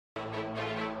ഒരു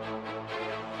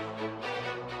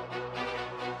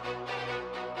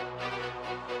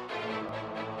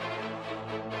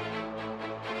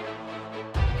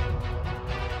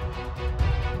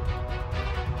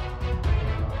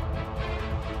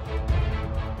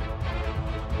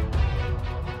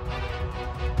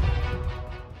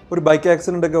bike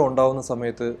accident ഒക്കെ ഉണ്ടാകുന്ന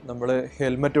സമയത്ത് നമ്മൾ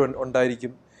ഹെൽമെറ്റ്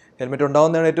ഉണ്ടായിരിക്കും. ഹെൽമെറ്റ്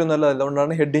ഉണ്ടാകുന്നതാണ് ഏറ്റവും നല്ലത്.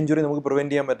 അതുകൊണ്ടാണ് ഹെഡ് ഇഞ്ചുറി നമുക്ക്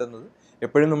പ്രിവെൻറ്റ് ചെയ്യാൻ പറ്റുന്നത്.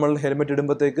 എപ്പോഴും നമ്മൾ ഹെൽമെറ്റ്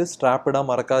ഇടുമ്പോഴത്തേക്ക് സ്ട്രാപ്പ് ഇടാൻ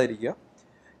മറക്കാതിരിക്കുക.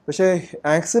 പക്ഷേ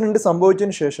ആക്സിഡൻറ്റ്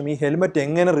സംഭവിച്ചതിന് ശേഷം ഈ ഹെൽമെറ്റ്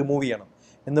എങ്ങനെ റിമൂവ് ചെയ്യണം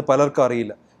എന്ന് പലർക്കും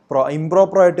അറിയില്ല.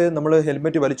 ഇംപ്രോപ്പറായിട്ട് നമ്മൾ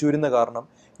ഹെൽമെറ്റ് വലിച്ചൂരുന്ന കാരണം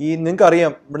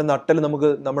നിങ്ങൾക്കറിയാം, ഇവിടെ നട്ടൽ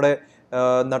നമ്മുടെ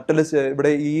നട്ടൽ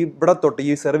ഇവിടെ തൊട്ട്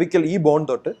ഈ സെർവിക്കൽ ഈ ബോൺ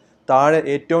തൊട്ട് താഴെ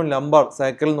ഏറ്റവും ലംബാർ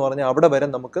സൈക്കിൾ എന്ന് പറഞ്ഞാൽ അവിടെ വരെ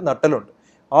നമുക്ക് നട്ടലുണ്ട്.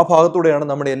 ആ ഭാഗത്തൂടെയാണ്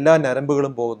നമ്മുടെ എല്ലാ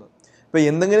ഞരമ്പുകളും പോകുന്നത്. ഇപ്പോൾ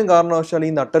എന്തെങ്കിലും കാരണവശാൽ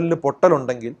ഈ നട്ടലിൽ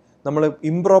പൊട്ടലുണ്ടെങ്കിൽ നമ്മൾ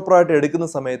ഇംപ്രോപ്പറായിട്ട് എടുക്കുന്ന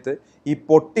സമയത്ത് ഈ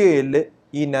പൊട്ടിയ എല്ല്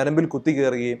ഈ ഞരമ്പിൽ കുത്തി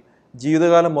കയറുകയും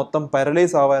ജീവിതകാലം മൊത്തം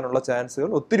പാരലൈസ് ആവാനുള്ള ചാൻസുകൾ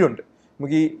ഒത്തിരി ഉണ്ട്.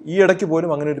 നമുക്ക് ഈ ഇടയ്ക്ക് പോലും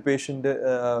അങ്ങനെ ഒരു പേഷ്യൻ്റ്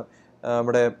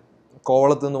നമ്മുടെ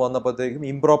കോവളത്ത് നിന്ന് വന്നപ്പോഴത്തേക്കും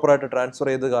ഇംപ്രോപ്പറായിട്ട് ട്രാൻസ്ഫർ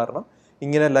ചെയ്തത് കാരണം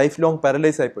ഇങ്ങനെ ലൈഫ് ലോങ്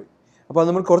പാരലൈസ് ആയിപ്പോയി. അപ്പോൾ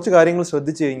നമ്മൾ കുറച്ച് കാര്യങ്ങൾ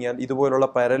ശ്രദ്ധിച്ചു കഴിഞ്ഞാൽ ഇതുപോലുള്ള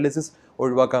പാരലൈസിസ്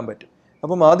ഒഴിവാക്കാൻ പറ്റും.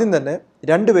 അപ്പം ആദ്യം തന്നെ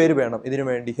 2 പേര് വേണം ഇതിനു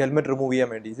വേണ്ടി, ഹെൽമെറ്റ് റിമൂവ് ചെയ്യാൻ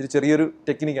വേണ്ടി. ഇതൊരു ചെറിയൊരു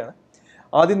ടെക്നിക്കാണ്.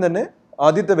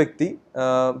 ആദ്യത്തെ വ്യക്തി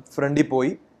ഫ്രണ്ടിൽ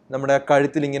പോയി നമ്മുടെ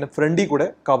കഴുത്തിൽ ഇങ്ങനെ ഫ്രണ്ടിൽ കൂടെ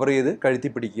കവർ ചെയ്ത് കഴുത്തി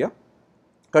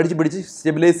പിടിച്ച്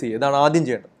സ്റ്റെബിലൈസ് ചെയ്യുക. ഇതാണ് ആദ്യം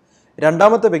ചെയ്യേണ്ടത്.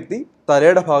 രണ്ടാമത്തെ വ്യക്തി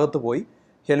തലയുടെ ഭാഗത്ത് പോയി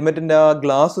ഹെൽമെറ്റിൻ്റെ ആ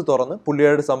ഗ്ലാസ് തുറന്ന്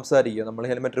പുള്ളിയോട് സംസാരിക്കുക. നമ്മൾ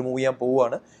ഹെൽമെറ്റ് റിമൂവ് ചെയ്യാൻ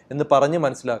പോവുകയാണ് എന്ന് പറഞ്ഞ്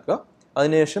മനസ്സിലാക്കുക.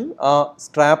 അതിനുശേഷം ആ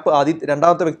സ്ട്രാപ്പ്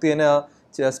രണ്ടാമത്തെ വ്യക്തി തന്നെ ആ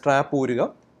സ്ട്രാപ്പ്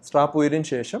ഊരിയതിന്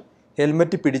ശേഷം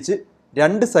ഹെൽമെറ്റ് പിടിച്ച്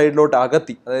 2 സൈഡിലോട്ട്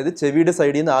അകത്തി, അതായത് ചെവിയുടെ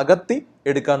സൈഡിൽ നിന്ന് അകത്തി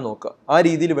എടുക്കാൻ നോക്കുക. ആ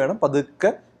രീതിയിൽ വേണം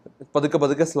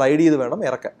പതുക്കെ സ്ലൈഡ് ചെയ്ത് വേണം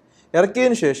ഇറക്കാൻ.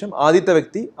 ഇറക്കിയതിന് ശേഷം ആദ്യത്തെ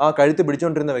വ്യക്തി, ആ കഴുത്ത്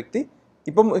പിടിച്ചുകൊണ്ടിരുന്ന വ്യക്തി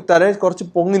ഇപ്പം തല കുറച്ച്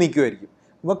പൊങ്ങി നിൽക്കുമായിരിക്കും.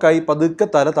 അപ്പോൾ പതുക്കെ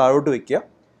തല താഴോട്ട് വയ്ക്കുക.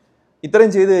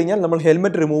 ഇത്രയും ചെയ്ത് കഴിഞ്ഞാൽ നമ്മൾ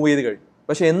ഹെൽമെറ്റ് റിമൂവ് ചെയ്ത് കഴിഞ്ഞു.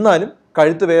 പക്ഷേ എന്നാലും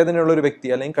കഴുത്ത് വേദനയുള്ള ഒരു വ്യക്തി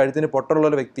അല്ലെങ്കിൽ കഴുത്തിന് പൊട്ടലുള്ള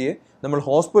ഒരു വ്യക്തിയെ നമ്മൾ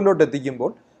ഹോസ്പിറ്റലിലോട്ട്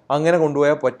എത്തിക്കുമ്പോൾ അങ്ങനെ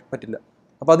കൊണ്ടുപോയാൽ പറ്റില്ല.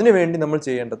 അപ്പോൾ അതിനു വേണ്ടി നമ്മൾ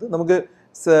ചെയ്യേണ്ടത്, നമുക്ക്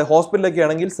ഹോസ്പിറ്റലൊക്കെ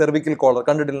ആണെങ്കിൽ സെർവിക്കൽ കോളർ,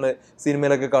 കണ്ടിട്ടുള്ള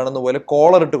സിനിമയിലൊക്കെ കാണുന്ന പോലെ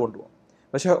കോളർ ഇട്ട് കൊണ്ടുപോകാം.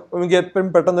 പക്ഷേ നമുക്ക് എപ്പോഴും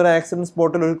പെട്ടെന്ന് ഒരു ആക്സിഡൻറ്റ്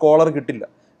സ്പോട്ടിൽ ഒരു കോളർ കിട്ടില്ല.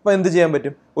 അപ്പോൾ എന്ത് ചെയ്യാൻ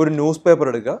പറ്റും? ഒരു ന്യൂസ് പേപ്പർ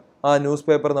എടുക്കുക. ആ ന്യൂസ്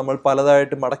പേപ്പർ നമ്മൾ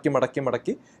പലതായിട്ട്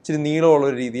മടക്കി ഇച്ചിരി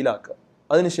നീളമുള്ളൊരു രീതിയിലാക്കുക.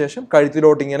 അതിനുശേഷം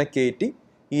കഴുത്തിലോട്ട് ഇങ്ങനെ കയറ്റി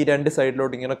ഈ 2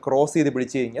 സൈഡിലോട്ട് ഇങ്ങനെ ക്രോസ് ചെയ്ത്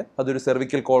പിടിച്ചു കഴിഞ്ഞാൽ അതൊരു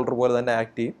സെർവിക്കൽ കോളർ പോലെ തന്നെ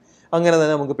ആക്ട് ചെയ്യും. അങ്ങനെ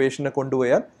തന്നെ നമുക്ക് പേഷ്യൻറ്റിനെ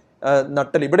കൊണ്ടുപോയാൽ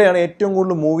നട്ടൽ ഇവിടെയാണ് ഏറ്റവും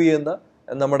കൂടുതൽ മൂവ്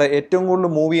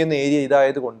ചെയ്യുന്ന ഏരിയ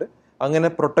ഇതായതുകൊണ്ട് അങ്ങനെ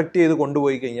പ്രൊട്ടക്റ്റ് ചെയ്ത്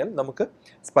കൊണ്ടുപോയി കഴിഞ്ഞാൽ നമുക്ക്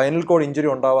സ്പൈനൽ കോഡ് ഇഞ്ചുറി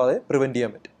ഉണ്ടാവാതെ പ്രിവെൻറ്റ്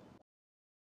ചെയ്യാൻ പറ്റും.